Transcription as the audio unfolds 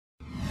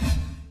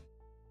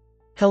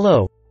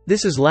Hello,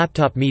 this is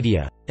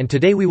LaptopMedia, and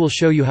today we will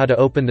show you how to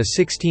open the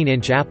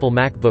 16-inch Apple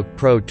MacBook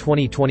Pro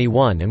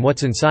 2021 and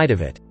what's inside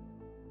of it.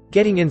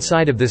 Getting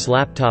inside of this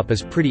laptop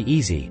is pretty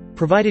easy,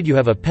 provided you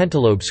have a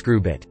Pentalobe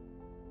screw bit.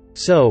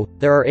 So,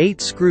 there are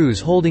 8 screws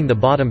holding the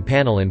bottom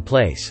panel in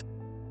place.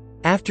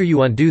 After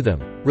you undo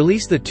them,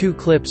 release the 2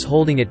 clips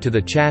holding it to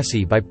the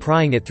chassis by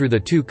prying it through the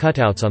 2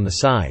 cutouts on the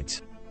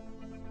sides.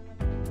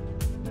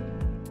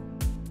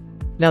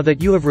 Now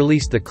that you have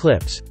released the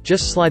clips,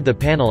 just slide the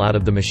panel out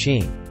of the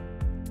machine.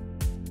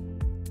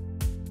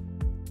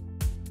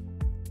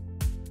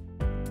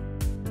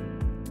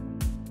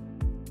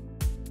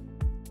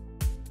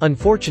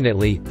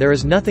 Unfortunately, there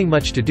is nothing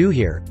much to do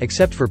here,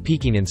 except for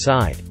peeking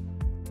inside.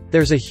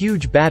 There's a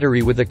huge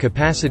battery with a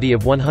capacity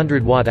of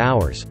 100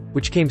 watt-hours,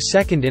 which came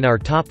second in our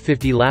top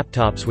 50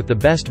 laptops with the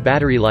best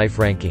battery life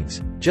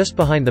rankings, just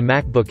behind the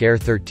MacBook Air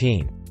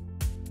 13.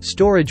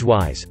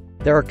 Storage-wise,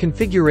 there are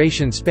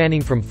configurations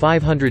spanning from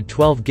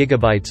 512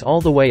 GB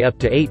all the way up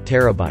to 8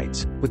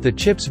 TB, with the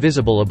chips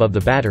visible above the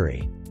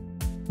battery.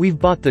 We've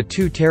bought the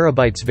 2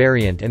 TB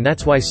variant, and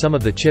that's why some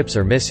of the chips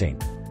are missing.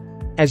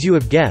 As you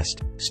have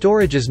guessed,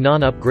 storage is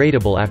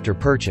non-upgradable after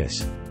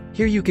purchase.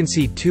 Here you can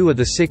see 2 of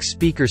the 6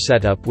 speaker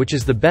setup, which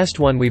is the best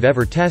one we've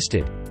ever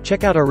tested.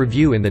 Check out our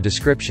review in the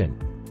description.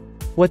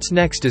 What's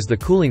next is the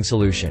cooling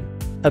solution.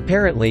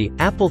 Apparently,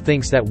 Apple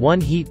thinks that 1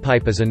 heat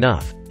pipe is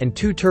enough, and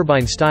 2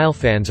 turbine-style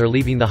fans are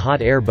leaving the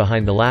hot air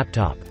behind the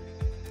laptop.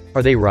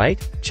 Are they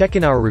right? Check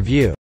in our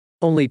review.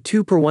 Only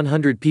 2 per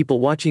 100 people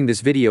watching this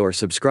video are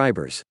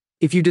subscribers.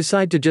 If you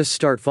decide to just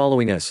start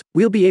following us,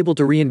 we'll be able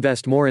to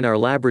reinvest more in our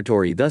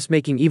laboratory, thus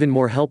making even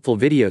more helpful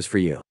videos for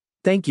you.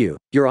 Thank you,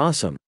 you're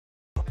awesome.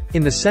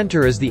 In the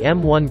center is the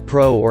M1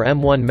 Pro or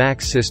M1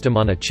 Max system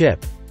on a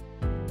chip.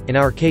 In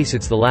our case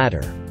it's the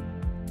latter.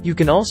 You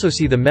can also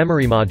see the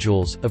memory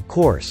modules, of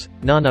course,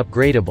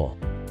 non-upgradable.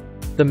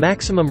 The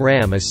maximum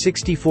RAM is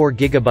 64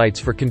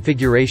 GB for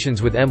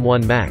configurations with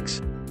M1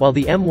 Max, while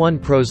the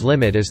M1 Pro's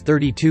limit is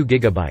 32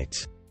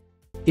 GB.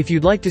 If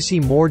you'd like to see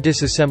more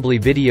disassembly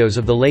videos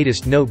of the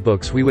latest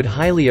notebooks, we would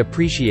highly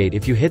appreciate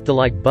if you hit the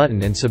like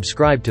button and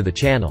subscribe to the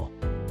channel.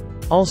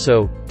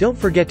 Also, don't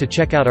forget to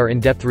check out our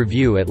in-depth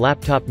review at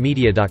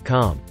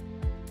LaptopMedia.com.